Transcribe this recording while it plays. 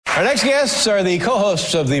Our next guests are the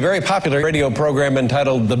co-hosts of the very popular radio program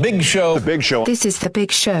entitled The Big Show. The Big Show. This is The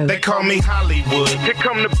Big Show. They call me Hollywood. Here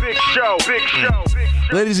come the Big Show. Big Show. Big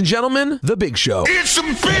Show. Ladies and gentlemen, The Big Show. It's a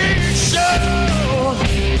big show.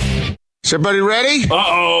 Is everybody ready?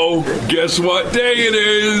 Uh-oh. Guess what day it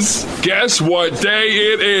is? Guess what day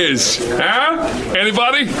it is? Huh?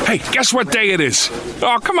 Anybody? Hey, guess what day it is?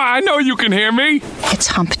 Oh, come on. I know you can hear me. It's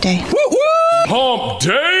hump day. Woo-woo! Hump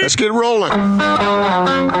day? Let's get rolling.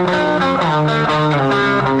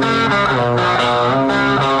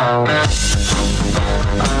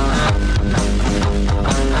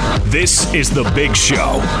 This is The Big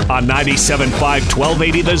Show on 97.5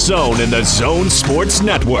 1280 The Zone and The Zone Sports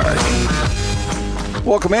Network.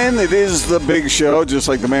 Welcome in. It is The Big Show, just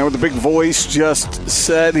like the man with the big voice just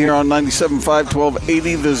said here on 97.5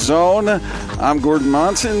 1280 The Zone. I'm Gordon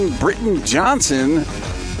Monson. Britton Johnsen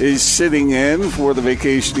is sitting in for the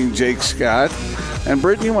vacationing Jake Scott. And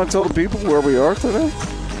Britton, you want to tell the people where we are today?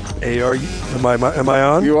 Am I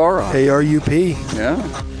on? You are on. ARUP. Yeah.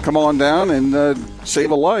 Come on down and save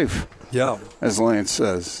a life. Yeah. As Lance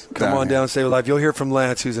says. Come on down, save a life. You'll hear from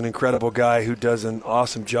Lance, who's an incredible guy who does an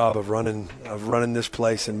awesome job of running this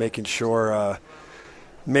place and making sure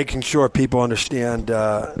people understand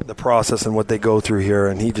the process and what they go through here.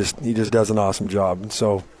 And he just does an awesome job. And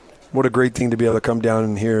so, what a great thing to be able to come down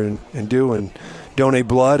in here and do and donate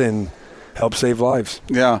blood and help save lives.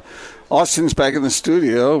 Yeah. Austin's back in the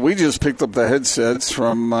studio. We just picked up the headsets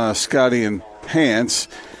from Scotty and Hans.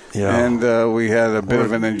 Yeah. And we had a bit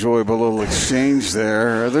of an enjoyable little exchange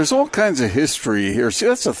there. There's all kinds of history here. See,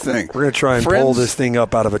 that's the thing. We're going to try and pull this thing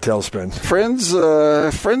up out of a tailspin.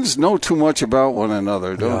 Friends know too much about one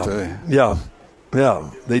another, don't they? Yeah.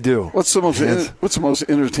 Yeah, they do. What's the most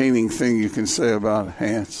entertaining thing you can say about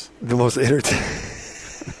Hans? The most entertaining.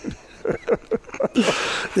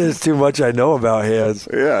 There's too much I know about Hans.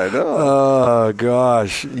 Yeah, I know. Oh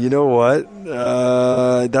gosh, you know what?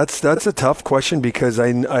 That's a tough question because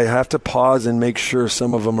I have to pause and make sure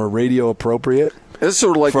some of them are radio appropriate. It's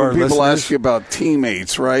sort of like when people ask you about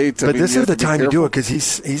teammates, right? But this is the time to do it because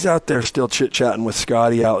he's out there still chit-chatting with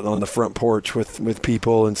Scotty out on the front porch with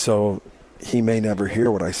people, and so he may never hear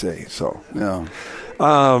what I say. So yeah.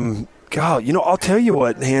 God, I'll tell you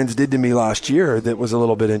what Hans did to me last year that was a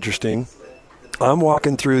little bit interesting. I'm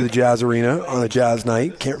walking through the Jazz Arena on a Jazz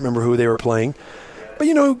night. Can't remember who they were playing. But,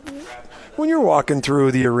 when you're walking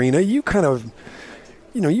through the arena, you kind of,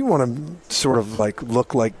 you want to sort of like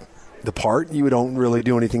look like the part. You don't really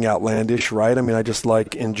do anything outlandish, right? I mean, I just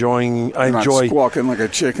like enjoying. I enjoy squawking like a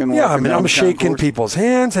chicken. Yeah, I'm shaking people's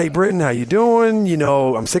hands. Hey, Britton, how you doing?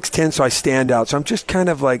 I'm 6'10", so I stand out. So I'm just kind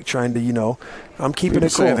of like trying to, I'm keeping people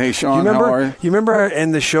it cool. Saying, hey, Sean, how are you? You remember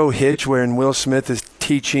in the show Hitch when Will Smith is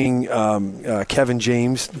teaching Kevin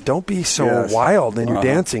James, don't be so wild in your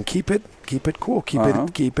dancing. Keep it cool.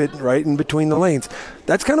 Keep it right in between the lanes.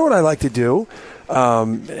 That's kind of what I like to do.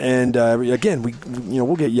 Again,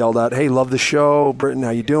 we'll get yelled at. Hey, love the show, Britton. How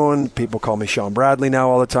you doing? People call me Sean Bradley now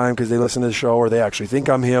all the time because they listen to the show or they actually think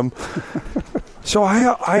I'm him. So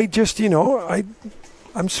I just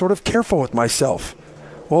I'm sort of careful with myself.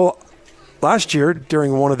 Well, last year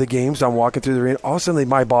during one of the games, I'm walking through the arena. All of a sudden,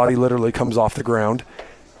 my body literally comes off the ground,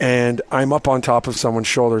 and I'm up on top of someone's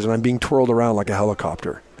shoulders, and I'm being twirled around like a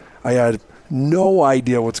helicopter. I had no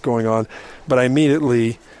idea what's going on, but I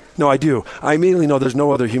immediately. No, I do. I immediately know there's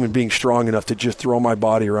no other human being strong enough to just throw my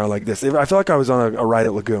body around like this. I felt like I was on a ride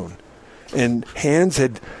at Lagoon. And Hans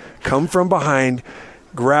had come from behind,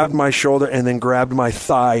 grabbed my shoulder, and then grabbed my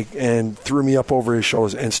thigh and threw me up over his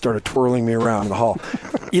shoulders and started twirling me around the hall.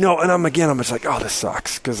 And I'm just like, oh, this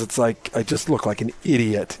sucks. Because it's like I just look like an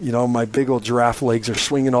idiot. My big old giraffe legs are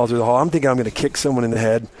swinging all through the hall. I'm thinking I'm going to kick someone in the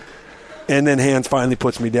head. And then Hans finally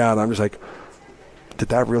puts me down. I'm just like, did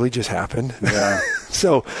that really just happen? Yeah.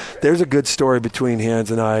 So there's a good story between Hans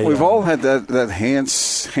and I. We've all had that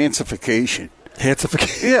Hansification.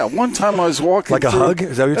 Hansification? Yeah. One time I was walking like a hug?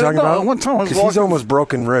 Is that what you're talking about? One time I was walking. Because he's almost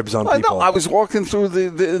broken ribs on people. I was walking through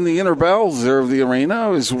in the inner bowels there of the arena. I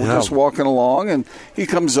was just walking along, and he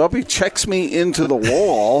comes up. He checks me into the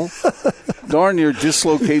wall. Darn near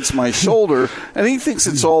dislocates my shoulder, and he thinks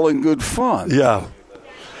it's all in good fun. Yeah.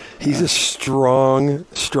 He's a strong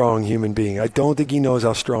human being. I don't think he knows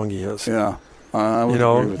how strong he is. Yeah.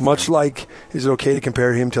 Much like, is it okay to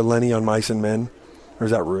compare him to Lenny on Mice and Men? Or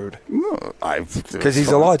is that rude? Because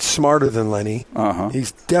he's a lot smarter than Lenny. Uh-huh.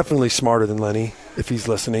 He's definitely smarter than Lenny, if he's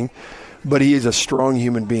listening. But he is a strong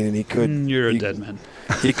human being, and he could... You're a dead man.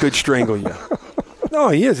 He could strangle you. No,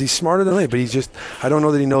 he is. He's smarter than Lenny, but he's just... I don't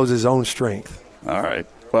know that he knows his own strength. All right.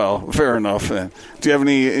 Well, fair enough then. Do you have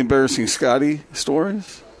any embarrassing Scotty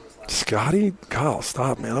stories? Scotty? Kyle,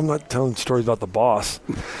 stop, man. I'm not telling stories about the boss.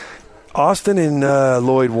 Austin and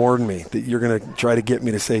Lloyd warned me that you're going to try to get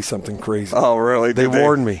me to say something crazy. Oh, really? They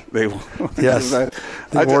warned me. Yes.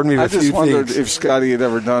 They warned me with a few things. I just wondered if Scotty had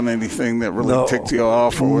ever done anything that really ticked you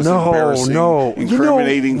off or was embarrassing,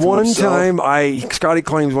 incriminating to himself. Scotty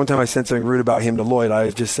claims one time I said something rude about him to Lloyd. I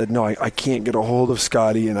just said, no, I can't get a hold of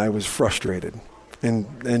Scotty, and I was frustrated.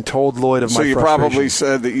 And told Lloyd of my frustration. So you probably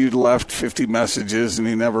said that you'd left 50 messages and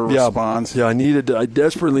he never responds? Yeah, I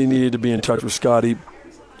desperately needed to be in touch with Scotty.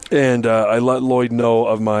 And I let Lloyd know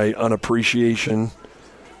of my unappreciation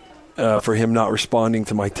for him not responding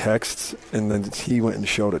to my texts, and then he went and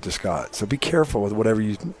showed it to Scott. So be careful with whatever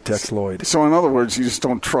you text Lloyd. So in other words, you just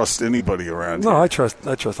don't trust anybody around you? No, I trust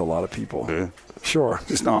a lot of people. Yeah. Sure.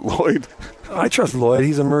 Just not Lloyd? I trust Lloyd.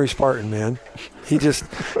 He's a Murray Spartan, man. He just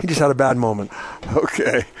had a bad moment.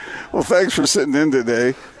 Okay. Well, thanks for sitting in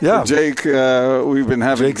today. Yeah. Jake, we've been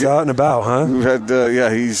having... Jake's out and about, huh? We've had,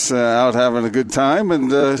 he's out having a good time,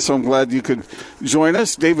 and so I'm glad you could join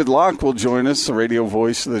us. David Locke will join us, the radio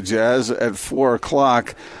voice of the Jazz, at 4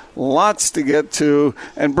 o'clock. Lots to get to.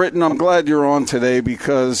 And, Britton, I'm glad you're on today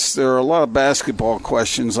because there are a lot of basketball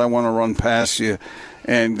questions I want to run past you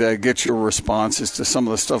and get your responses to some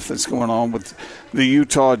of the stuff that's going on with the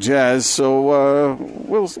Utah Jazz. So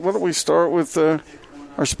why don't we start with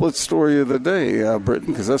our split story of the day, Britton,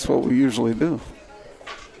 because that's what we usually do.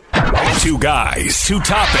 Two guys, two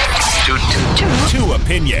topics, two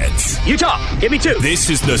opinions. Utah, give me two. This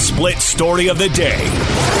is the split story of the day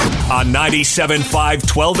on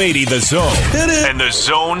 97.5 1280 The Zone and the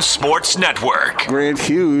Zone Sports Network. Grant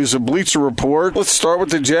Hughes, a Bleacher Report. Let's start with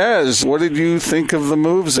the Jazz. What did you think of the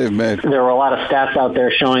moves they've made? There were a lot of stats out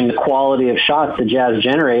there showing the quality of shots the Jazz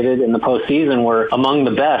generated in the postseason were among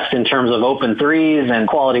the best in terms of open threes and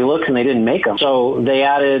quality looks, and they didn't make them. So they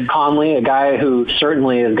added Conley, a guy who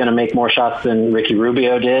certainly is going to make more shots than Ricky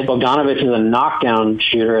Rubio did. Bogdanovich is a knockdown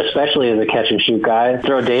shooter, especially as a catch-and-shoot guy.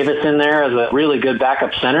 Throw Davis in there as a really good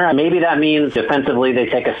backup center. Maybe that means defensively they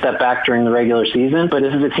take a step back during the regular season, but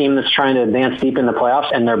this is a team that's trying to advance deep in the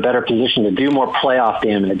playoffs, and they're better positioned to do more playoff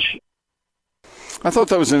damage. I thought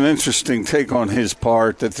that was an interesting take on his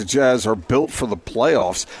part, that the Jazz are built for the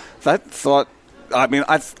playoffs.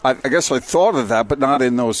 I guess I thought of that, but not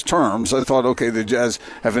in those terms. I thought, okay, the Jazz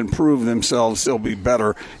have improved themselves. They'll be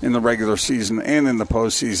better in the regular season and in the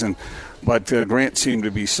postseason. But Grant seemed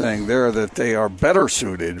to be saying there that they are better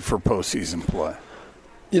suited for postseason play.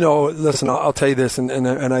 You know, listen, I'll tell you this, and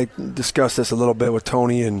I discussed this a little bit with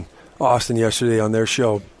Tony and Austin yesterday on their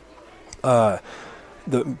show. The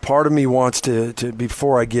part of me wants to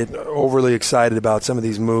before I get overly excited about some of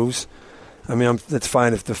these moves. I mean, that's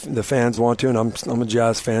fine if the fans want to, and I'm a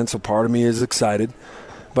Jazz fan, so part of me is excited.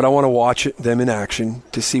 But I want to watch them in action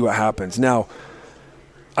to see what happens. Now,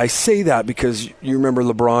 I say that because you remember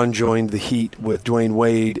LeBron joined the Heat with Dwayne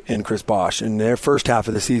Wade and Chris Bosh, and their first half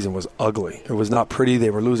of the season was ugly. It was not pretty. They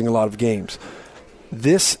were losing a lot of games.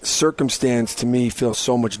 This circumstance, to me, feels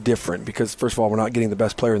so much different because, first of all, we're not getting the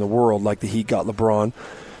best player in the world like the Heat got LeBron.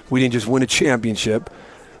 We didn't just win a championship,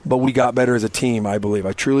 but we got better as a team, I believe.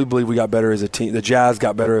 I truly believe we got better as a team. The Jazz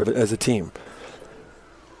got better as a team.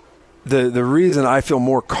 The reason I feel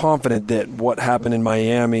more confident that what happened in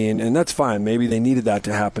Miami, and that's fine. Maybe they needed that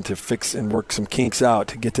to happen to fix and work some kinks out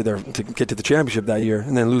to get to the championship that year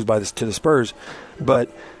and then lose to the Spurs. Or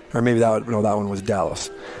maybe that one was Dallas.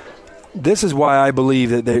 This is why I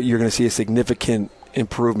believe that you're going to see a significant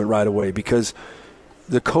improvement right away because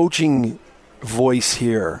the coaching voice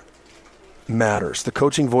here matters. The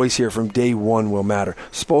coaching voice here from day one will matter.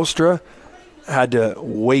 Spoelstra had to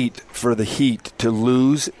wait for the Heat to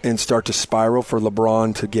lose and start to spiral for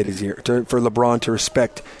LeBron to get his ear, for LeBron to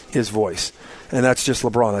respect his voice. And that's just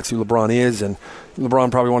LeBron. That's who LeBron is. And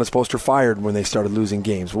LeBron probably wanted Spoelstra fired when they started losing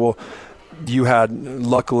games. Well, you had,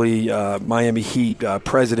 luckily, Miami Heat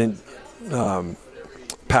president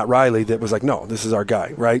Pat Riley that was like, no, this is our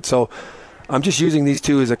guy, right? So I'm just using these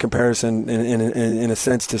two as a comparison in a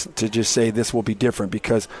sense to just say this will be different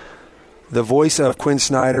because the voice of Quinn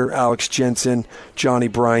Snyder, Alex Jensen, Johnny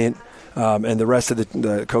Bryant, and the rest of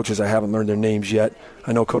the coaches, I haven't learned their names yet.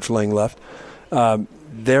 I know Coach Lang left.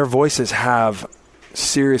 Their voices have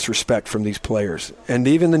serious respect from these players. And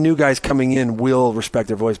even the new guys coming in will respect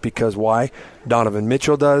their voice because why? Donovan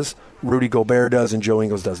Mitchell does, Rudy Gobert does, and Joe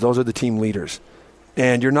Ingles does. Those are the team leaders.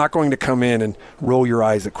 And you're not going to come in and roll your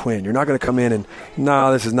eyes at Quinn. You're not going to come in and,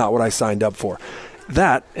 no, this is not what I signed up for.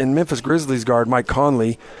 That, and Memphis Grizzlies guard Mike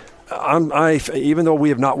Conley, even though we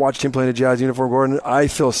have not watched him play in a Jazz uniform, Gordon, I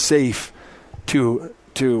feel safe to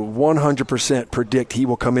 100% predict he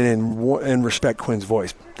will come in and respect Quinn's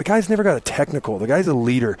voice. The guy's never got a technical. The guy's a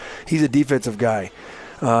leader. He's a defensive guy.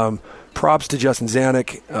 Props to Justin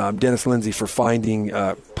Zanuck, Dennis Lindsay for finding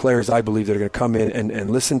players I believe that are going to come in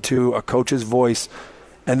and listen to a coach's voice,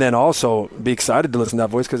 and then also be excited to listen to that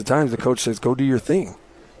voice, because at times the coach says, go do your thing.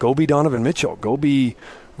 Go be Donovan Mitchell. Go be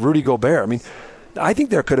Rudy Gobert. I mean, I think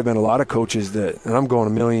there could have been a lot of coaches that, and I'm going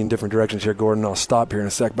a million different directions here, Gordon, I'll stop here in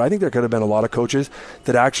a sec, but I think there could have been a lot of coaches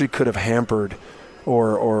that actually could have hampered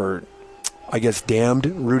or I guess damned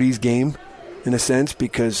Rudy's game in a sense,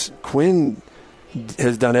 because Quinn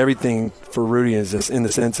has done everything for Rudy in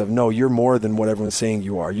the sense of, no, you're more than what everyone's saying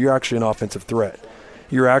you are. You're actually an offensive threat.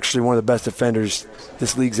 You're actually one of the best defenders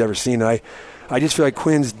this league's ever seen. I just feel like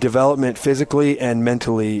Quinn's development physically and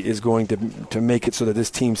mentally is going to make it so that this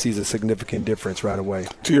team sees a significant difference right away.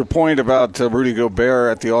 To your point about Rudy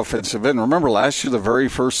Gobert at the offensive end, remember last year the very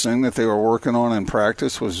first thing that they were working on in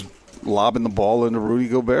practice was lobbing the ball into Rudy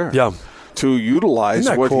Gobert. Yeah. To utilize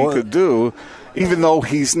what cool? He could do, even though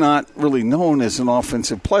he's not really known as an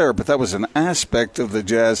offensive player. But that was an aspect of the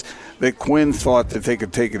Jazz that Quinn thought that they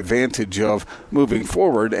could take advantage of moving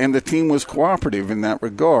forward, and the team was cooperative in that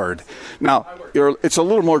regard. Now, it's a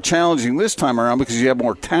little more challenging this time around because you have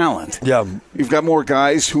more talent. Yeah. You've got more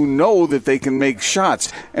guys who know that they can make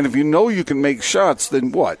shots. And if you know you can make shots,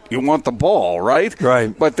 then what? You want the ball, right?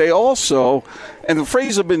 Right. But they also, and the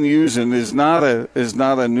phrase I've been using is not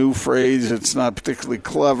a new phrase. It's not particularly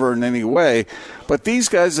clever in any way. But these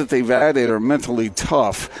guys that they've added are mentally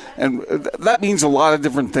tough. And that means a lot of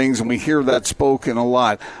different things, and we hear that spoken a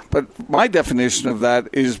lot. But my definition of that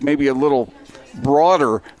is maybe a little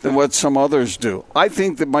broader than what some others do. I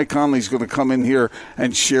think that Mike Conley's going to come in here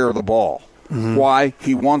and share the ball. Mm-hmm. Why?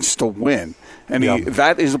 He wants to win. And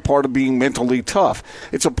that is a part of being mentally tough.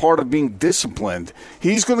 It's a part of being disciplined.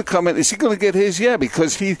 He's going to come in. Is he going to get his? Yeah,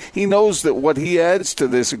 because he knows that what he adds to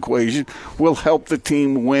this equation will help the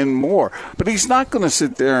team win more. But he's not going to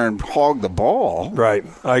sit there and hog the ball. Right.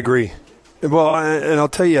 I agree. Well, and I'll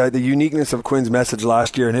tell you, the uniqueness of Quinn's message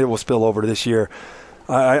last year, and it will spill over to this year,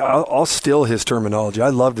 I'll steal his terminology. I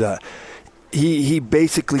loved that. He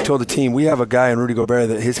basically told the team, we have a guy in Rudy Gobert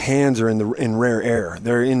that his hands are in rare air.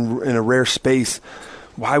 They're in a rare space.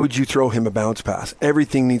 Why would you throw him a bounce pass?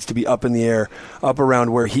 Everything needs to be up in the air, up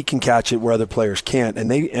around where he can catch it where other players can't.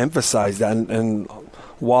 And they emphasize that. And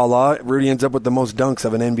voila, Rudy ends up with the most dunks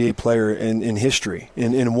of an NBA player in history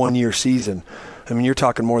in a one-year season. I mean, you're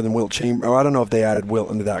talking more than Wilt Chamberlain. I don't know if they added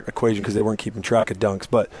Wilt into that equation because they weren't keeping track of dunks,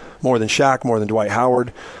 but more than Shaq, more than Dwight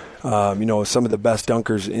Howard. Some of the best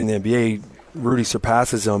dunkers in the NBA, Rudy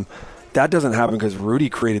surpasses them. That doesn't happen because Rudy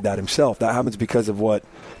created that himself. That happens because of what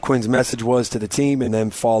Quinn's message was to the team and them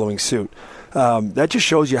following suit. That just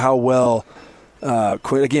shows you how well,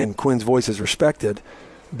 Quinn's voice is respected,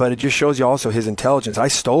 but it just shows you also his intelligence. I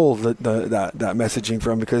stole that messaging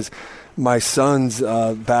from, because my son's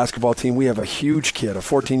basketball team, we have a huge kid, a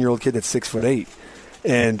 14-year-old kid that's 6'8",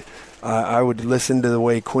 and I would listen to the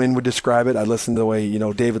way Quinn would describe it. I'd listen to the way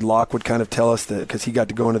David Locke would kind of tell us that, because he got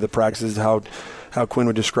to go into the practices how Quinn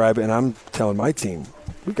would describe it. And I'm telling my team,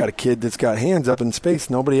 we've got a kid that's got hands up in space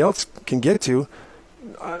nobody else can get to.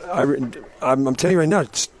 I'm telling you right now,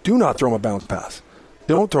 do not throw him a bounce pass.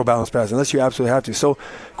 Don't throw a bounce pass unless you absolutely have to. So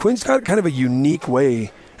Quinn's got kind of a unique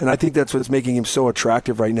way, and I think that's what's making him so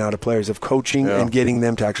attractive right now to players, of coaching and getting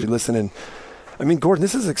them to actually listen. And I mean, Gordon,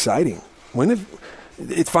 this is exciting.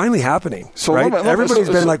 It's finally happening, so right? Everybody's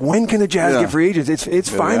been like, when can the Jazz get free agents? It's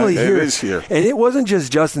finally here. It is here. And it wasn't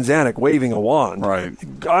just Justin Zanuck waving a wand. Right.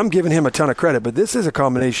 I'm giving him a ton of credit, but this is a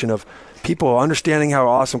combination of people understanding how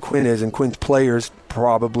awesome Quinn is, and Quinn's players,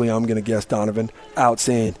 probably, I'm going to guess, Donovan, out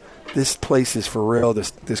saying, this place is for real,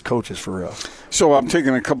 this coach is for real. So I'm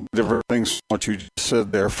taking a couple of different things from what you just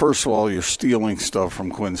said there. First of all, you're stealing stuff from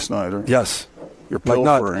Quinn Snyder. Yes. You're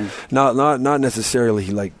pilfering. Not necessarily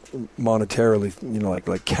like monetarily,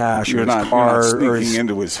 like cash. You're or not, his car, you're not sneaking or his,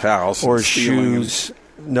 into his house or his shoes.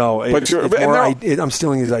 No, but I'm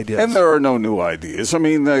stealing his ideas. And there are no new ideas. I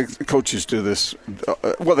mean, the coaches do this.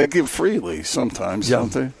 They give freely sometimes,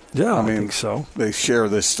 don't they? Yeah, I think so. They share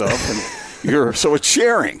this stuff, and so it's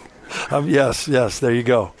sharing. Yes, there you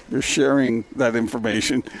go. You're sharing that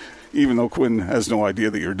information, even though Quinn has no idea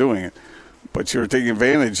that you're doing it. But you're taking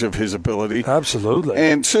advantage of his ability. Absolutely.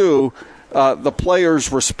 And two, the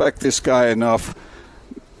players respect this guy enough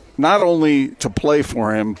not only to play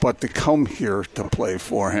for him, but to come here to play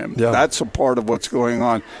for him. Yeah. That's a part of what's going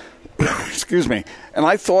on. Excuse me. And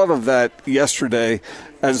I thought of that yesterday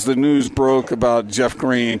as the news broke about Jeff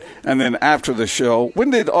Green, and then after the show.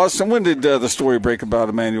 When did the story break about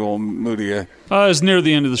Emmanuel Mudiay? It was near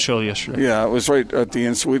the end of the show yesterday. Yeah, it was right at the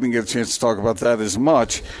end, so we didn't get a chance to talk about that as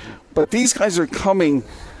much. But these guys are coming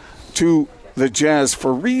to the Jazz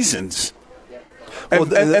for reasons.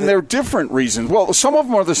 And they're different reasons. Well, some of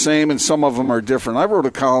them are the same and some of them are different. I wrote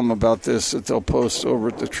a column about this that they'll post over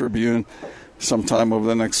at the Tribune sometime over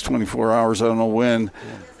the next 24 hours. I don't know when.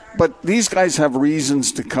 But these guys have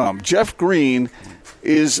reasons to come. Jeff Green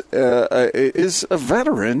is a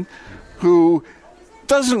veteran who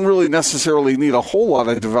doesn't really necessarily need a whole lot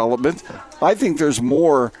of development. I think there's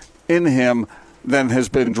more in him than has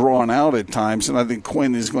been drawn out at times, and I think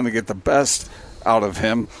Quinn is going to get the best out of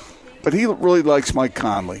him. But he really likes Mike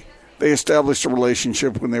Conley. They established a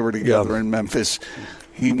relationship when they were together in Memphis.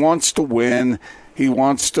 He wants to win. He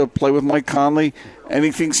wants to play with Mike Conley, and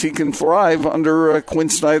he thinks he can thrive under Quinn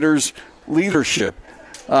Snyder's leadership.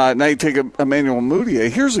 Now you take Emmanuel Mudiay.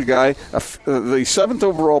 Here's a guy, the 7th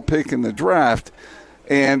overall pick in the draft,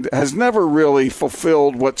 and has never really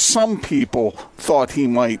fulfilled what some people thought he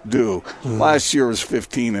might do. Last year was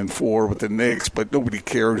 15-4 with the Knicks, but nobody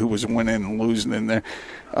cared who was winning and losing in there.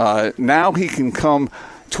 Now he can come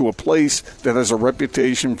to a place that has a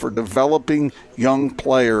reputation for developing young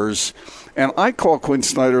players. And I call Quinn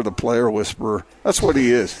Snyder the player whisperer. That's what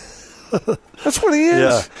he is. That's what he is.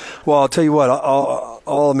 Yeah. Well, I'll tell you what.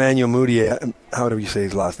 All Emmanuel Mudiay, how do you say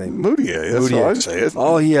his last name? Mudiay. That's how I say it.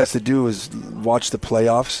 All he has to do is watch the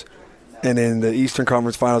playoffs. And in the Eastern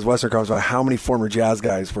Conference Finals, Western Conference Finals, how many former Jazz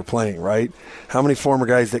guys were playing, right? How many former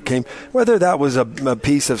guys that came, whether that was a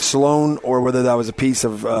piece of Sloan or whether that was a piece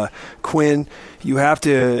of Quinn, you have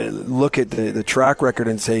to look at the track record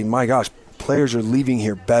and say, my gosh, players are leaving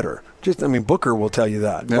here better. Booker will tell you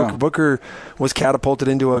that. Yeah. Booker was catapulted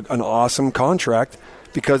into an awesome contract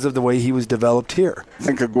because of the way he was developed here.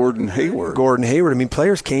 Think of Gordon Hayward.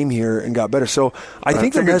 Players came here and got better. So I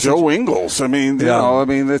think the message, of Joe Ingles.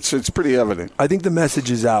 It's pretty evident. I think the message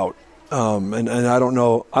is out, and I don't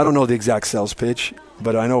know the exact sales pitch,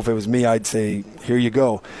 but I know if it was me, I'd say, here you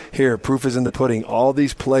go. Here, proof is in the pudding. All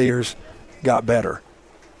these players got better.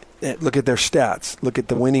 Look at their stats. Look at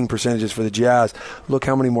the winning percentages for the Jazz. Look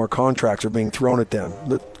how many more contracts are being thrown at them.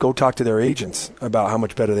 Go talk to their agents about how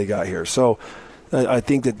much better they got here. So I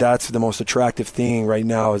think that's the most attractive thing right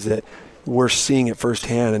now is that we're seeing it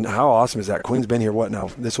firsthand. And how awesome is that? Quinn's been here, what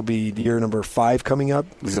now? This will be year number 5 coming up.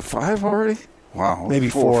 Is it 5 already? Wow. Maybe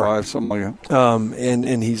 4 or 5, something like that.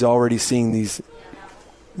 And he's already seeing this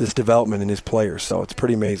development in his players, so it's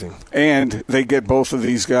pretty amazing. And they get both of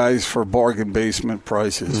these guys for bargain basement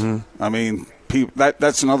prices. Mm-hmm. I mean,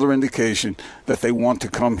 that's another indication that they want to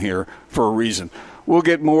come here for a reason. We'll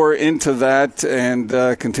get more into that and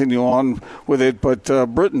continue on with it. But,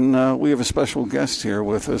 Britton, we have a special guest here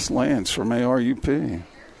with us, Lance from ARUP.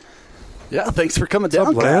 Yeah, thanks for coming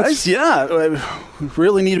down, guys. Yeah, we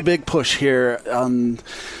really need a big push here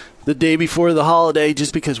the day before the holiday,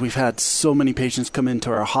 just because we've had so many patients come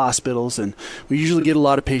into our hospitals, and we usually get a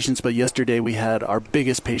lot of patients, but yesterday we had our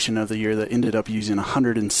biggest patient of the year that ended up using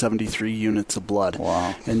 173 units of blood.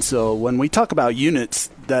 Wow. And so when we talk about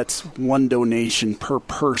units, that's one donation per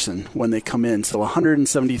person when they come in. So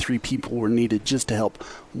 173 people were needed just to help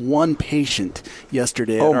one patient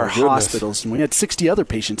yesterday at our hospitals. And we had 60 other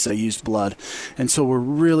patients that used blood. And so we're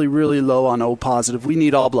really, really low on O positive. We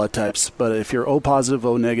need all blood types, but if you're O positive,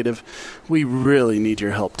 O negative, we really need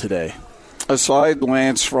your help today. Aside,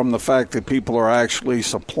 Lance, from the fact that people are actually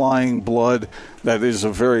supplying blood that is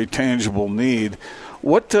a very tangible need,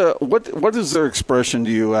 what is their expression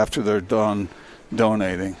to you after they're done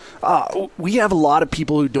donating? We have a lot of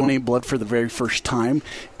people who donate blood for the very first time,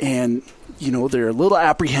 and they're a little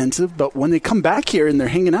apprehensive, but when they come back here and they're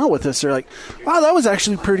hanging out with us, they're like, wow, that was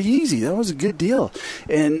actually pretty easy. That was a good deal.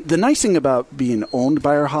 And the nice thing about being owned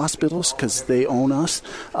by our hospitals, because they own us,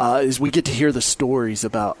 is we get to hear the stories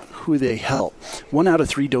about who they help. 1 out of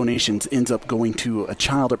 3 donations ends up going to a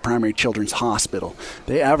child at Primary Children's Hospital.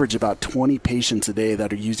 They average about 20 patients a day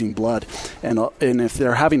that are using blood. And if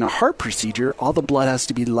they're having a heart procedure, all the blood has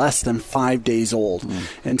to be less than 5 days old.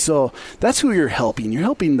 And so that's who you're helping. You're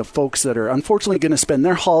helping the folks that are unfortunately going to spend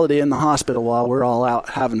their holiday in the hospital while we're all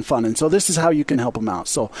out having fun. And so this is how you can help them out.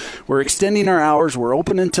 So we're extending our hours. We're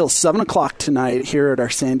open until 7 o'clock tonight here at our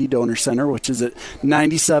Sandy Donor Center, which is at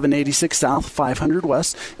 9786 South, 500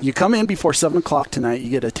 West. You come in before 7 o'clock tonight, you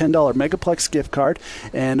get a $10 Megaplex gift card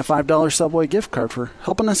and a $5 Subway gift card for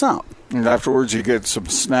helping us out. And afterwards, you get some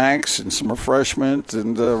snacks and some refreshment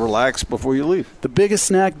and relax before you leave. The biggest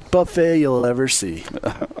snack buffet you'll ever see.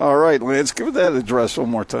 All right, Lance, give that address one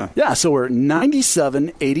more time. Yeah, so we're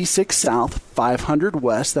 9786 South, 500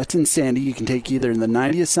 West. That's in Sandy. You can take either the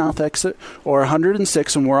 90th South exit or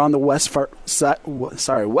 106, and we're on the west side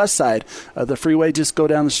of the freeway. Just go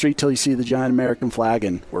down the street till you see the giant American flag,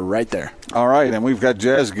 and we're right there. All right, and we've got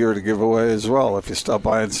jazz gear to give away as well if you stop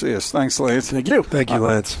by and see us. Thanks, Lance. Thank you. Thank you,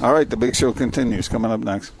 Lance. All right, the big show continues. Coming up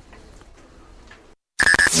next.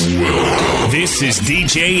 This is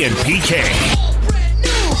DJ and PK.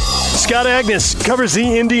 Scott Agnes covers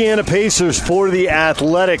the Indiana Pacers for The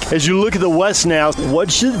Athletic. As you look at the West now,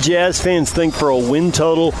 what should Jazz fans think for a win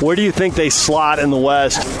total? Where do you think they slot in the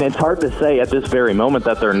West? It's hard to say at this very moment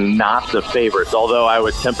that they're not the favorites, although I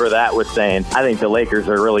would temper that with saying I think the Lakers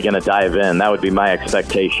are really going to dive in. That would be my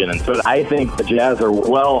expectation. But I think the Jazz are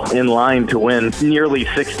well in line to win nearly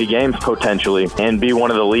 60 games potentially and be one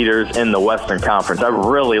of the leaders in the Western Conference. I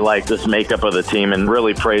really like this makeup of the team and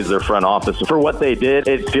really praise their front office. For what they did,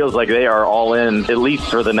 it feels like they are all in, at least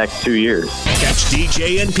for the next 2 years. Catch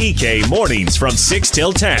DJ and PK mornings from 6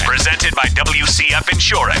 till 10. Presented by WCF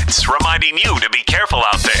Insurance. Reminding you to be careful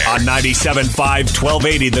out there. On 97.5,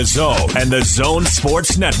 1280 The Zone and The Zone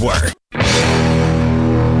Sports Network.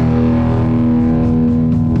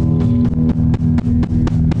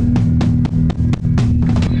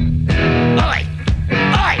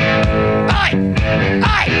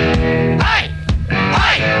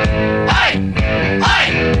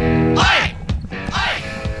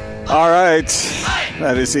 All right,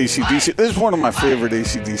 that is AC/DC. This is one of my favorite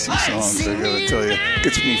AC/DC songs, I gotta tell you.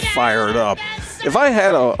 Gets me fired up. If I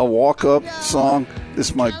had a walk-up song,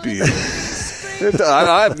 this might be it.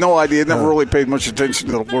 I have no idea. Never really paid much attention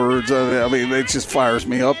to the words. I mean, it just fires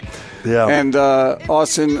me up. Yeah. And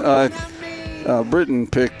Austin, Britton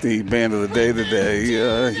picked the band of the day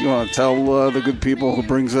today. You want to tell the good people who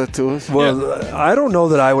brings that to us? Well, I don't know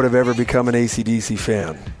that I would have ever become an AC/DC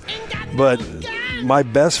fan, but my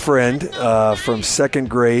best friend from second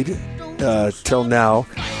grade till now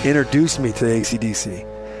introduced me to AC/DC.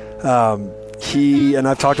 He, and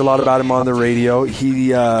I've talked a lot about him on the radio, he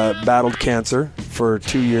battled cancer for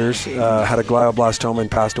 2 years, had a glioblastoma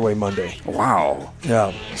and passed away Monday. Wow.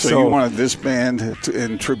 Yeah. So you wanted this band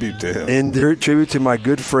in tribute to him? In tribute to my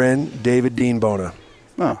good friend, David Dean Bona.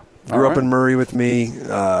 Oh. Grew up in Murray with me,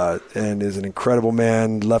 and is an incredible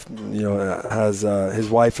man. Has his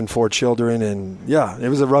wife and 4 children, and yeah, it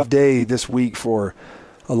was a rough day this week for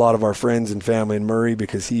a lot of our friends and family in Murray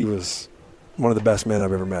because he was one of the best men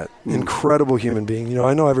I've ever met. Incredible human being. You know,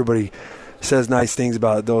 I know everybody says nice things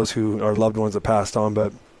about those who are loved ones that passed on,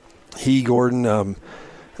 but Gordon,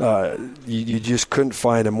 you just couldn't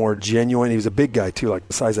find a more genuine. He was a big guy too, like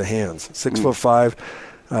the size of hands, 6'5".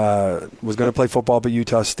 Was going to play football at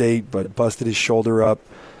Utah State, but busted his shoulder up,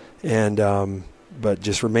 and but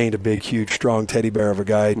just remained a big, huge, strong teddy bear of a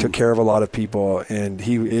guy. Took care of a lot of people, and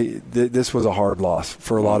this was a hard loss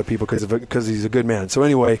for a lot of people because he's a good man. So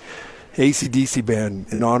anyway, AC/DC band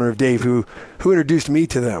in honor of Dave, who introduced me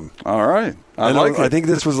to them. All right, I think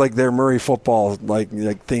this was like their Murray football like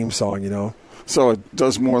theme song, you know. So it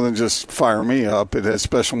does more than just fire me up. It has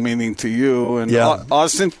special meaning to you. And yeah.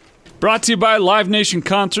 Austin? Brought to you by Live Nation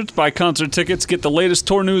Concerts. Buy concert tickets. Get the latest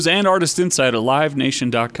tour news and artist insight at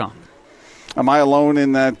livenation.com. Am I alone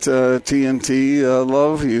in that TNT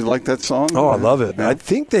love? You like that song? Oh, I love it. Yeah. I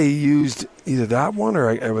think they used either that one or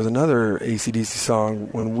it was another AC/DC song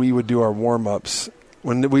when we would do our warm-ups,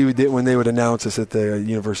 when they would announce us at the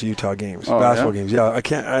University of Utah games, basketball games. Yeah,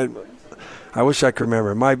 I wish I could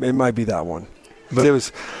remember. It might be that one. But it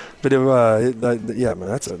was... yeah,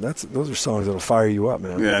 man, those are songs that'll fire you up,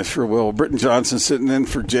 man. Yeah, sure will. Britton Johnsen sitting in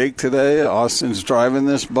for Jake today. Austin's driving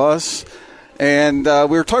this bus. And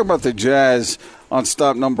we were talking about the Jazz on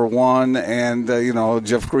stop number 1, and,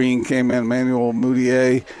 Jeff Green came in, Emmanuel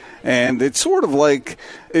Mudiay, and it's sort of like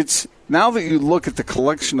now that you look at the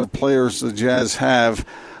collection of players the Jazz have,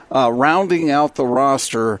 rounding out the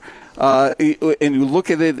roster, and you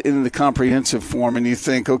look at it in the comprehensive form, and you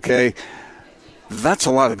think, okay, that's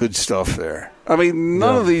a lot of good stuff there. I mean,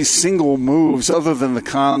 none of these single moves, other than the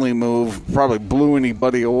Conley move, probably blew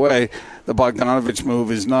anybody away. The Bogdanovich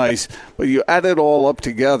move is nice, but you add it all up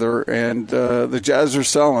together, and the Jazz are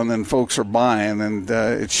selling, and folks are buying, and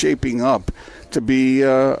it's shaping up to be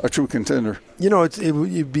a true contender. You know,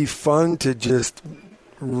 it'd be fun to just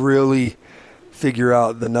really figure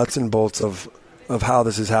out the nuts and bolts of how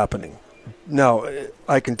this is happening. Now,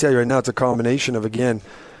 I can tell you right now, it's a combination of, again,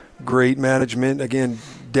 great management. Again,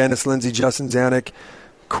 Dennis, Lindsey, Justin Zanuck,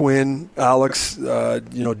 Quinn, Alex,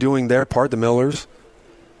 doing their part, the Millers.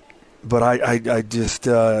 But I just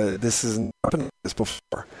this hasn't happened this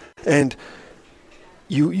before, and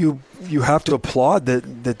you have to applaud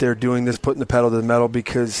that they're doing this, putting the pedal to the metal,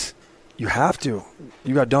 because you have to.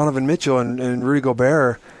 You got Donovan Mitchell and Rudy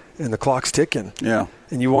Gobert, and the clock's ticking. Yeah,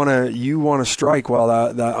 and you want to strike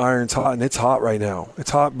while that iron's hot, and it's hot right now. It's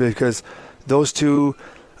hot because those two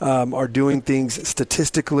are doing things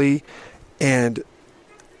statistically and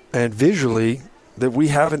visually that we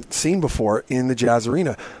haven't seen before in the Jazz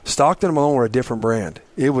arena. Stockton and Malone were a different brand.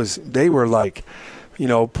 They were like,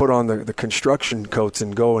 put on the construction coats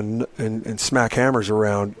and go and smack hammers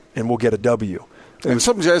around, and we'll get a W. And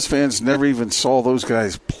some Jazz fans never even saw those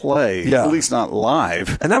guys play, at least not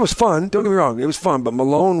live. And that was fun. Don't get me wrong. It was fun. But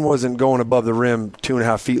Malone wasn't going above the rim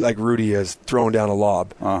 2.5 feet like Rudy is throwing down a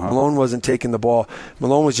lob. Malone wasn't taking the ball.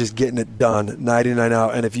 Malone was just getting it done night in, night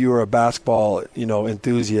out. And if you were a basketball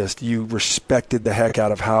enthusiast, you respected the heck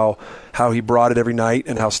out of how he brought it every night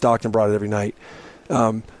and how Stockton brought it every night.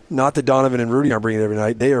 Not that Donovan and Rudy aren't bringing it every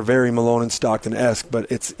night. They are very Malone and Stockton-esque, but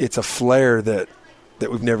it's a flair that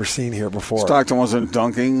we've never seen here before. Stockton wasn't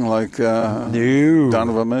dunking like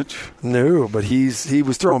Donovan Mitch? No, but he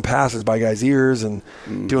was throwing passes by guys' ears and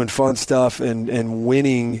doing fun stuff and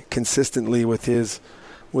winning consistently with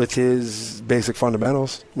his basic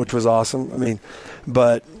fundamentals, which was awesome. I mean,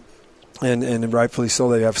 but and rightfully so,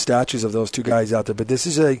 they have statues of those two guys out there. But this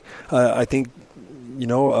is I think,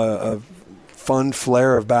 a fun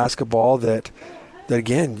flair of basketball that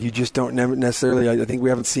again, you just don't necessarily, I think we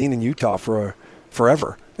haven't seen in Utah for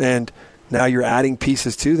forever. And now you're adding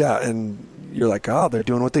pieces to that, and you're like, they're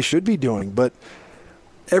doing what they should be doing. But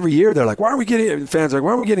every year they're like, why aren't we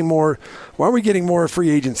getting more free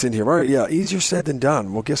agents in here? Yeah, easier said than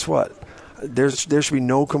done. Well, guess what? There should be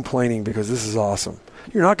no complaining, because this is awesome.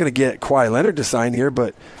 You're not going to get Kawhi Leonard to sign here,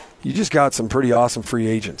 but you just got some pretty awesome free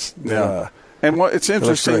agents. Yeah. And it's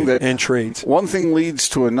interesting that and trades. One thing leads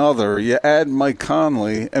to another. You add Mike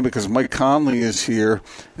Conley, and because Mike Conley is here,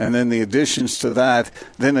 and then the additions to that,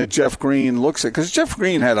 then a Jeff Green looks at, because Jeff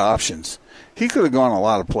Green had options. He could have gone a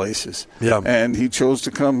lot of places, and he chose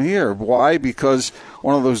to come here. Why? Because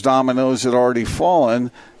one of those dominoes had already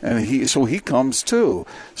fallen, and he comes too.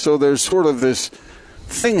 So there's sort of this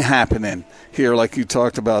thing happening here, like you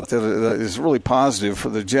talked about, that is really positive for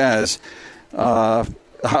the Jazz.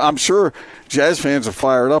 I'm sure Jazz fans are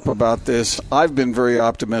fired up about this. I've been very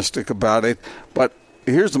optimistic about it. But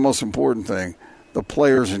here's the most important thing. The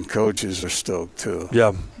players and coaches are stoked, too.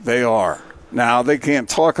 Yeah. They are. Now, they can't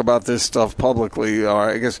talk about this stuff publicly.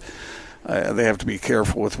 Or I guess they have to be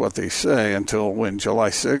careful with what they say until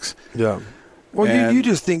July 6th? Yeah. Well, you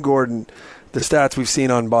just think, Gordon, the stats we've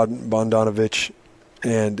seen on Bogdanovich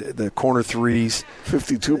and the corner threes,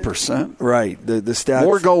 52%. Right. The stats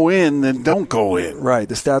more go in than don't go in. Right.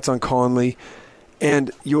 The stats on Conley, and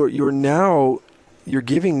you're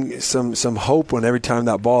giving some hope when every time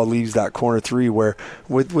that ball leaves that corner three. Where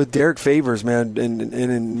with Derek Favors, man,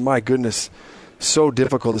 and my goodness, so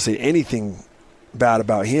difficult to say anything bad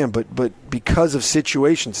about him, but because of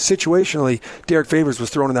situationally, Derek Favors was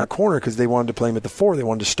thrown in that corner because they wanted to play him at the 4. They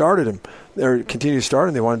wanted to start at him, or continue to start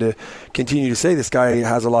him. They wanted to continue to say this guy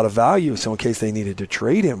has a lot of value, so in case they needed to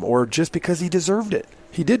trade him, or just because he deserved it.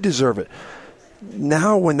 He did deserve it.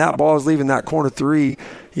 Now when that ball is leaving that corner 3,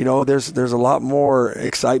 there's a lot more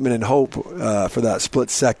excitement and hope for that split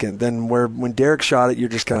second than when Derek shot it, you're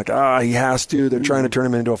just kind of like, he has to. They're trying to turn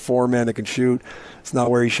him into a 4-man that can shoot. It's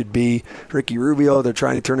not where he should be. Ricky Rubio, they're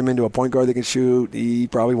trying to turn him into a point guard that can shoot. He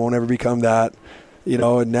probably won't ever become that.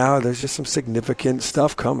 And now there's just some significant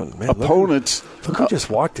stuff coming. Man, opponents. Look who just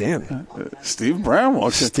walked in. Steve Brown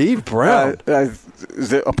walked in. Steve Brown.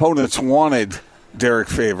 The opponents wanted Derek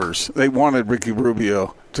Favors. They wanted Ricky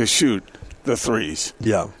Rubio to shoot the threes.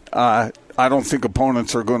 Yeah. I don't think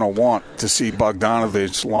opponents are going to want to see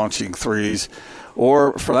Bogdanovich launching threes,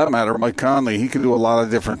 or for that matter, Mike Conley. He can do a lot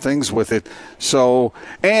of different things with it. So,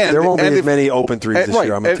 and there won't be as many open threes this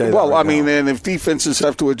year. I'm going to tell you that right now. And if defenses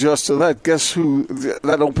have to adjust to that, guess who?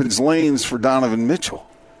 That opens lanes for Donovan Mitchell.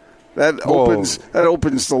 That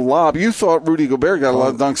opens the lob. You thought Rudy Gobert got a lot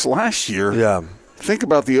of dunks last year. Yeah. Think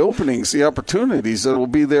about the openings, the opportunities that will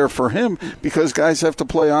be there for him, because guys have to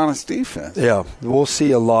play honest defense. Yeah, we'll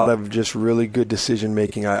see a lot of just really good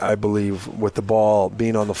decision-making, I believe, with the ball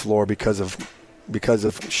being on the floor because of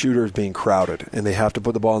shooters being crowded, and they have to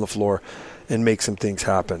put the ball on the floor and make some things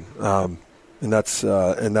happen. And that's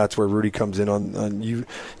where Rudy comes in on you.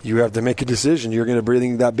 You have to make a decision. You're going to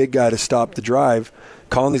bring that big guy to stop the drive.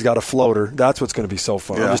 Conley's got a floater. That's what's going to be so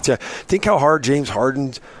fun. Yeah. Think how hard James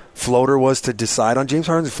Harden's floater was to decide on. James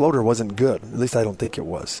Harden's floater wasn't good. At least I don't think it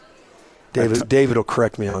was. David will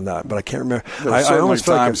correct me on that, but I can't remember. There were I almost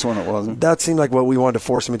felt times when it wasn't. That seemed like what we wanted to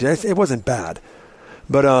force him into. It wasn't bad.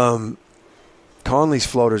 But Conley's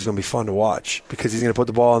floater is going to be fun to watch because he's going to put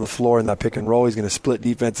the ball on the floor in that pick and roll. He's going to split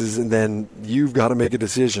defenses, and then you've got to make a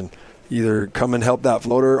decision. Either come and help that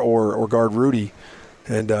floater or guard Rudy,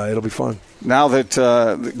 and it'll be fun. Now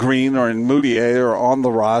that Green and Moutier are on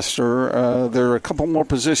the roster, there are a couple more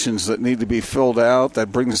positions that need to be filled out.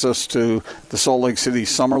 That brings us to the Salt Lake City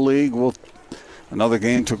Summer League. Another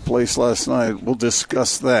game took place last night. We'll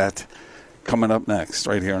discuss that coming up next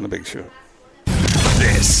right here on The Big Show.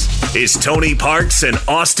 This is Tony Parks and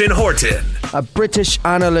Austin Horton. A British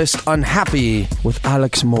analyst unhappy with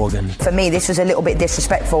Alex Morgan. For me, this was a little bit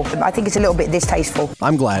disrespectful. I think it's a little bit distasteful.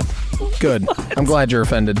 I'm glad. Good. I'm glad you're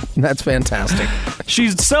offended. That's fantastic.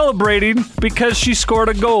 She's celebrating because she scored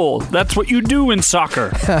a goal. That's what you do in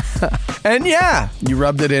soccer. And yeah, you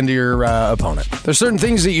rubbed it into your opponent. There's certain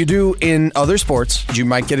things that you do in other sports. You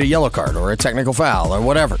might get a yellow card or a technical foul or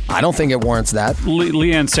whatever. I don't think it warrants that.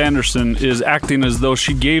 Leanne Sanderson is acting as though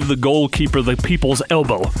she gave the goalkeeper the people's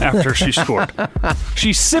elbow after she scored.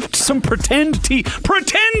 She sipped some pretend tea.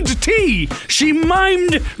 Pretend tea! She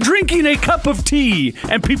mimed drinking a cup of tea,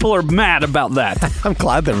 and people are mad about that. I'm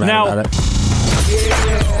glad they're mad about it.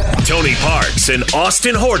 Tony Parks and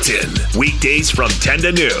Austin Horton. Weekdays from 10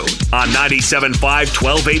 to noon on 97.5,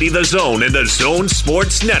 1280 The Zone and The Zone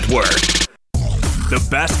Sports Network. The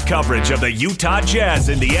best coverage of the Utah Jazz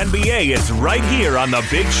in the NBA is right here on The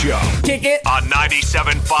Big Show. Kick it. On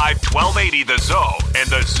 97.5, 1280 The Zone and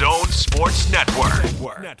The Zone Sports Network.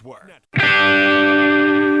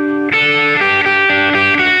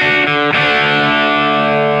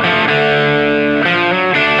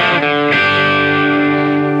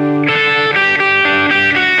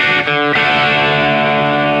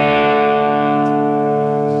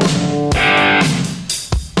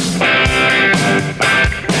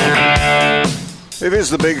 It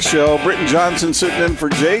is The Big Show. Britton Johnsen sitting in for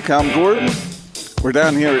Jake. I'm Gordon. We're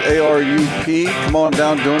down here at ARUP. Come on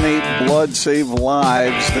down, donate blood, save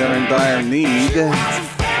lives. They're in dire need.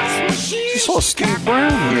 You saw Steve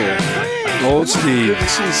Brown here. Old Steve. Good to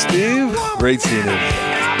see Steve. Great seeing him.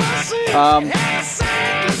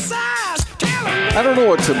 I don't know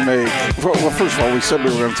what to make. Well, first of all, we said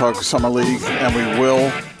we were going to talk Summer League, and we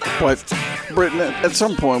will. But, Britton, at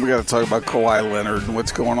some point, we got to talk about Kawhi Leonard and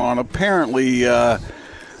what's going on. Apparently,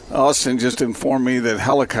 Austin just informed me that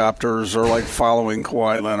helicopters are like following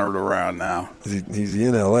Kawhi Leonard around now. He's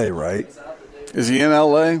in L.A., right? Is he in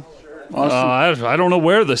L.A.? I don't know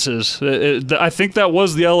where this is. I think that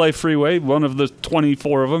was the L.A. freeway, one of the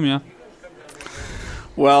 24 of them, yeah.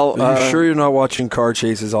 Well, are you sure you're not watching car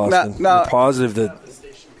chases, Austin? You're positive that...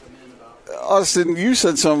 Austin, you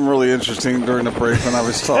said something really interesting during the break when I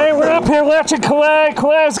was talking. Hey, we're up here watching Kawhi.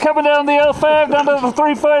 Kawhi's coming down the L5, down to the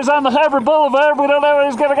 3-5s on the Harvard Boulevard. We don't know where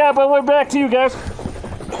he's going to go, but we're back to you guys.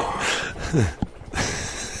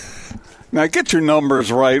 Now, get your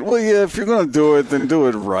numbers right. Well, yeah, if you're going to do it, then do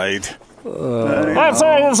it right. I'm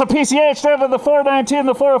sorry, there's a PCH down to the 419,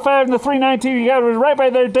 the 405, and the 319. You got it right by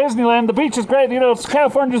there, Disneyland. The beach is great. You know,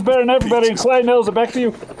 California's better than everybody, and Kawhi knows it. Back to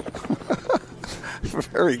you.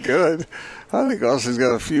 Very good. I think Austin's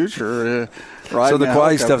got a future. So the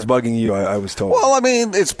Kawhi stuff's bugging you, I was told. Well, I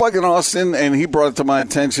mean, it's bugging Austin, and he brought it to my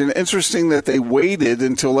attention. Interesting that they waited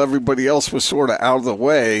until everybody else was sort of out of the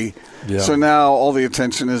way. Yeah. So now all the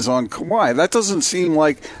attention is on Kawhi. That doesn't seem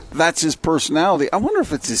like that's his personality. I wonder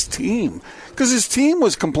if it's his team. Because his team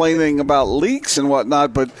was complaining about leaks and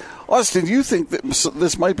whatnot, but Austin, do you think that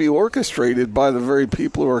this might be orchestrated by the very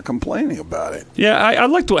people who are complaining about it? Yeah, I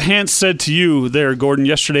liked what Hans said to you there, Gordon,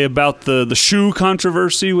 yesterday about the shoe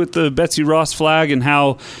controversy with the Betsy Ross flag and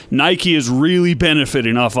how Nike is really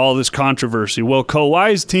benefiting off all this controversy. Well,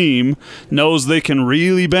 Kawhi's team knows they can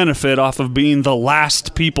really benefit off of being the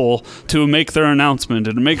last people to make their announcement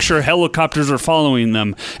and to make sure helicopters are following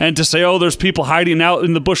them and to say, oh, there's people hiding out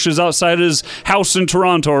in the bushes outside his house in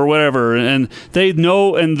Toronto or whatever. And they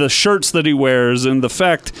know, and the shirts that he wears and the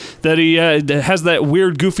fact that he has that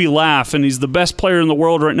weird goofy laugh and he's the best player in the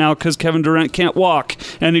world right now because Kevin Durant can't walk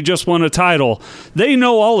and he just won a title. They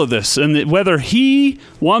know all of this, and whether he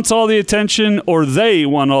wants all the attention or they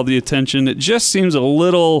want all the attention, it just seems a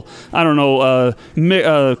little, I don't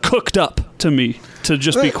know, cooked up to me to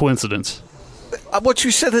just be coincidence. What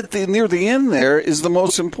you said near the end there is the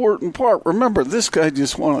most important part. Remember, this guy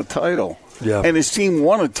just won a title. Yeah. And his team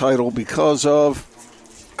won a title because of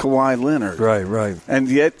Kawhi Leonard. Right. And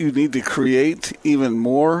yet you need to create even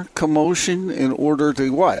more commotion in order to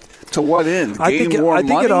what? To what end? I think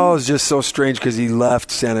it all is just so strange because he left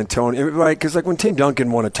San Antonio, right? Because like when Tim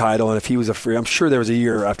Duncan won a title, and if he was I'm sure there was a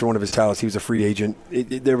year after one of his titles he was a free agent.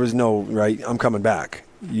 There was no I'm coming back.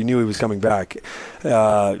 You knew he was coming back.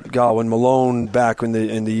 When Malone back in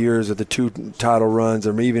the years of the 2 title runs,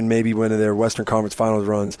 or even maybe one of their Western Conference Finals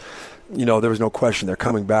runs, there was no question they're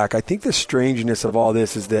coming back. I think the strangeness of all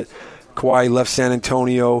this is that Kawhi left San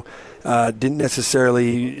Antonio. Didn't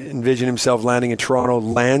necessarily envision himself landing in Toronto,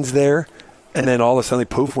 lands there, and then all of a sudden,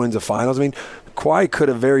 poof, wins the finals. I mean, Kawhi could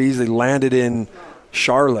have very easily landed in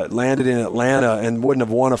Charlotte, landed in Atlanta, and wouldn't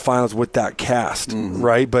have won a finals with that cast,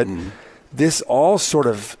 right? But this all sort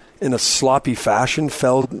of, in a sloppy fashion,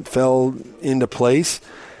 fell into place.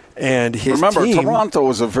 And his team, Toronto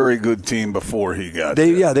was a very good team before he got there.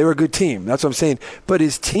 Yeah, they were a good team. That's what I'm saying. But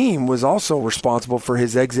his team was also responsible for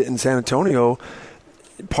his exit in San Antonio.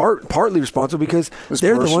 Partly responsible because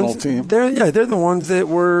they're the ones. They're the ones that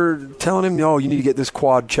were telling him, "No, you need to get this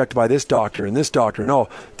quad checked by this doctor and this doctor. No,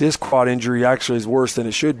 this quad injury actually is worse than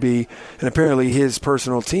it should be." And apparently, his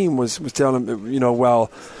personal team was telling him,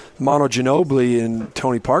 Manu Ginobili and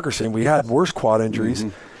Tony Parker saying we had worse quad injuries.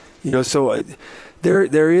 So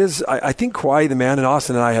there is. I think Kawhi, the man, and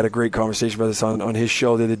Austin and I had a great conversation about this on his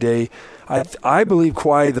show the other day. I believe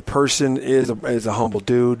Kawhi, the person, is a humble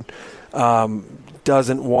dude.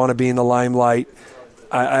 Doesn't want to be in the limelight.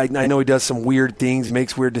 I know he does some weird things,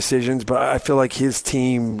 makes weird decisions, but I feel like his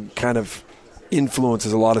team kind of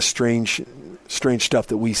influences a lot of strange stuff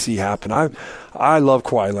that we see happen. I love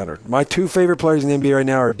Kawhi Leonard. My 2 favorite players in the NBA right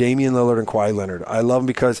now are Damian Lillard and Kawhi Leonard. I love them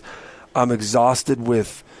because I'm exhausted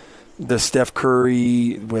with the Steph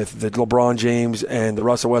Curry, with the LeBron James, and the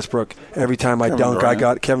Russell Westbrook. Every time I dunk, I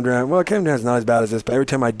got Kevin Durant. Well, Kevin Durant's not as bad as this, but every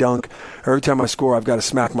time I dunk, or every time I score, I've got to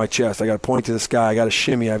smack my chest. I got to point to the sky. I got to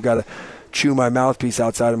shimmy. I've got to chew my mouthpiece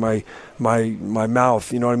outside of my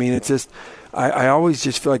mouth. You know what I mean? It's just I always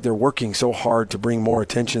just feel like they're working so hard to bring more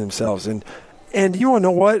attention to themselves. And you want to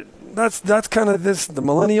know what? That's kind of the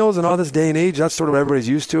millennials and all this day and age. That's sort of what everybody's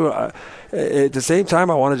used to. At the same time,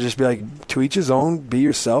 I want to just be like, to each his own. Be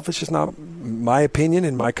yourself. It's just not my opinion,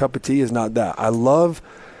 and my cup of tea is not that.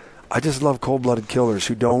 I just love cold-blooded killers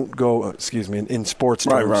who don't go. In sports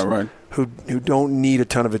terms, right. Who don't need a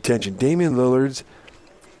ton of attention. Damian Lillard's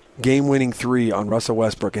game-winning 3 on Russell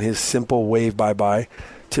Westbrook and his simple wave bye-bye,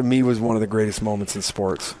 to me, was one of the greatest moments in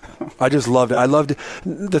sports. I just loved it. I loved it.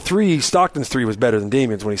 The 3, Stockton's 3 was better than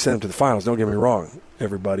Damian's when he sent him to the finals. Don't get me wrong,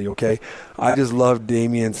 everybody, okay? I just loved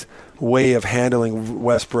Damian's way of handling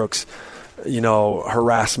Westbrook's,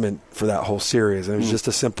 harassment for that whole series. It was just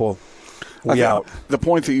a simple out. The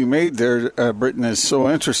point that you made there, Britton, is so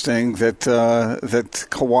interesting that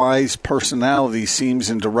Kawhi's personality seems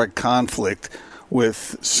in direct conflict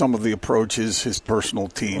with some of the approaches his personal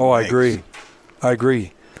team makes. I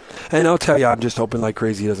agree. And I'll tell you, I'm just hoping like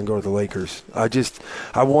crazy he doesn't go to the Lakers.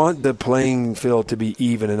 I want the playing field to be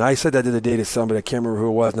even. And I said that the other day to somebody, I can't remember who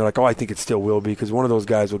it was, and they're like, I think it still will be because one of those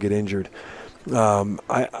guys will get injured. You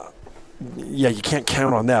can't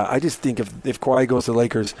count on that. I just think if Kawhi goes to the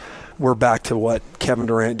Lakers, we're back to what Kevin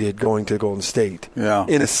Durant did going to Golden State. Yeah.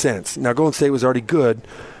 In a sense. Now, Golden State was already good.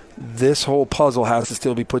 This whole puzzle has to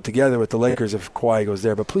still be put together with the Lakers if Kawhi goes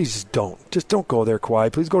there. But please just don't. Just don't go there,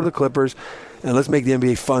 Kawhi. Please go to the Clippers. And let's make the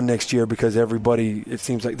NBA fun next year because everybody, it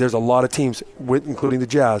seems like there's a lot of teams, including the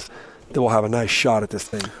Jazz, that will have a nice shot at this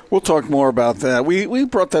thing. We'll talk more about that. We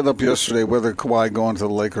brought that up yesterday, whether Kawhi going to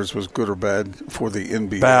the Lakers was good or bad for the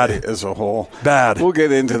NBA as a whole. Bad. We'll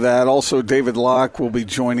get into that. Also, David Locke will be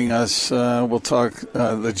joining us. We'll talk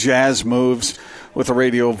the Jazz moves with a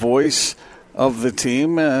radio voice of the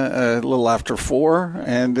team a little after 4.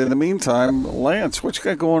 And in the meantime, Lance, what you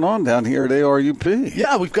got going on down here at ARUP?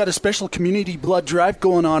 Yeah, we've got a special community blood drive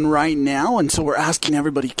going on right now, and so we're asking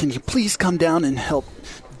everybody, can you please come down and help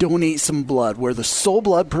donate some blood? We're the sole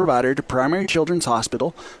blood provider to Primary Children's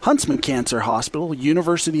Hospital, Huntsman Cancer Hospital,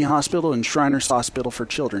 University Hospital, and Shriners Hospital for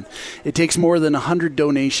Children. It takes more than 100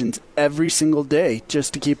 donations every single day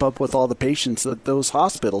just to keep up with all the patients at those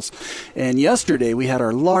hospitals. And yesterday we had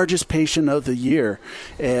our largest patient of the year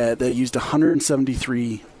that used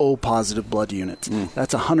 173 O-positive blood units.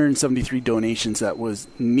 That's 173 donations that was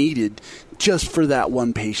needed just for that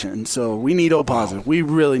one patient. And so we need O-positive. Wow. We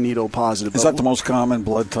really need O-positive. Is that the most common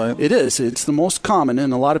blood type? It is. It's the most common,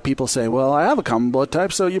 and a lot of people say, well, I have a common blood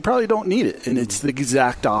type, so you probably don't need it. And it's the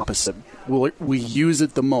exact opposite. We use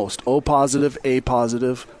it the most. O-positive,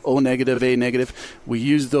 A-positive, O-negative, A-negative. We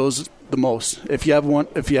use those the most. If you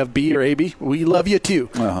have B or AB, we love you too.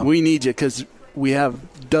 We need you because we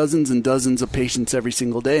have dozens and dozens of patients every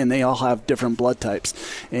single day, and they all have different blood types.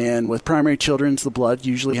 And with primary children's, the blood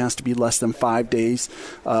usually has to be less than 5 days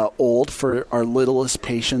old. For our littlest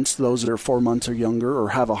patients, those that are 4 months or younger or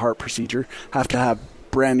have a heart procedure, have to have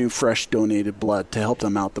brand new, fresh donated blood to help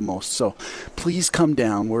them out the most. So please come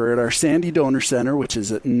down. We're at our Sandy Donor Center, which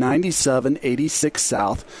is at 9786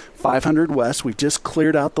 South, 500 West. We've just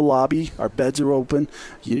cleared out the lobby. Our beds are open.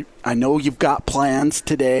 I know you've got plans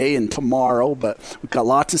today and tomorrow, but we've got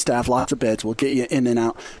lots of staff, lots of beds. We'll get you in and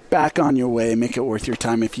out, back on your way, make it worth your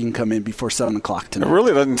time if you can come in before 7 o'clock tonight. It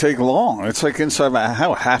really doesn't take long. It's like inside a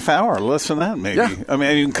half hour, less than that maybe. Yeah. I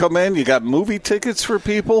mean, you can come in. You got movie tickets for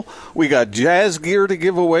people. We got jazz gear to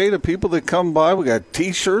give away to people that come by. We got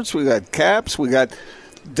T-shirts. We got caps. We got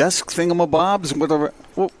desk thingamabobs, whatever.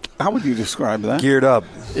 Well, how would you describe that? Geared up.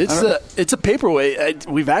 It's a paperweight.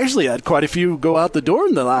 We've actually had quite a few go out the door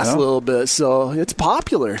in the last little bit, so it's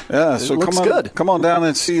popular. Yeah, so it looks good. Come on down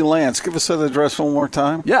and see Lance. Give us that address one more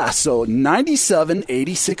time. Yeah, so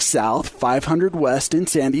 9786 South, 500 West in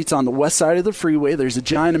Sandy. It's on the west side of the freeway. There's a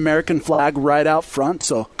giant American flag right out front,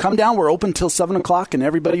 so come down. We're open till 7 o'clock, and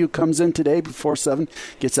everybody who comes in today before 7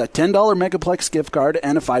 gets that $10 Megaplex gift card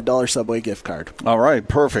and a $5 Subway gift card. All right,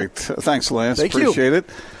 perfect. Thanks, Lance. Thank you. Appreciate it.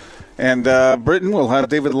 And Britton will have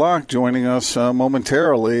David Locke joining us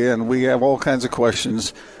momentarily, and we have all kinds of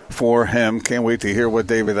questions for him. Can't wait to hear what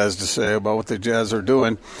David has to say about what the Jazz are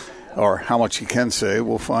doing, or how much he can say.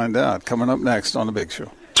 We'll find out. Coming up next on The Big Show.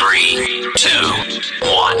 3, 2,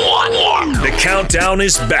 1. The countdown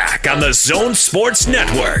is back on the Zone Sports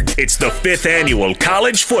Network. It's the 5th annual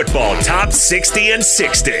College Football Top 60 and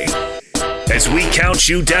 60. As we count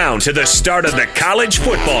you down to the start of the college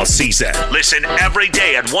football season. Listen every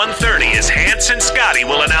day at 1:30 as Hans and Scotty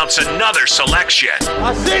will announce another selection.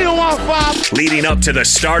 I see you on 5. Leading up to the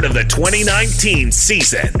start of the 2019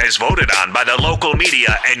 season, as voted on by the local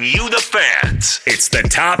media and you, the fans. It's the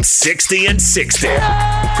Top 60 and 60.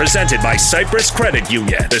 Presented by Cypress Credit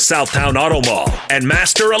Union, the Southtown Auto Mall, and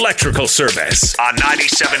Master Electrical Service on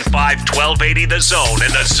 97.5 1280 The Zone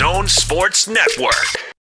and the Zone Sports Network.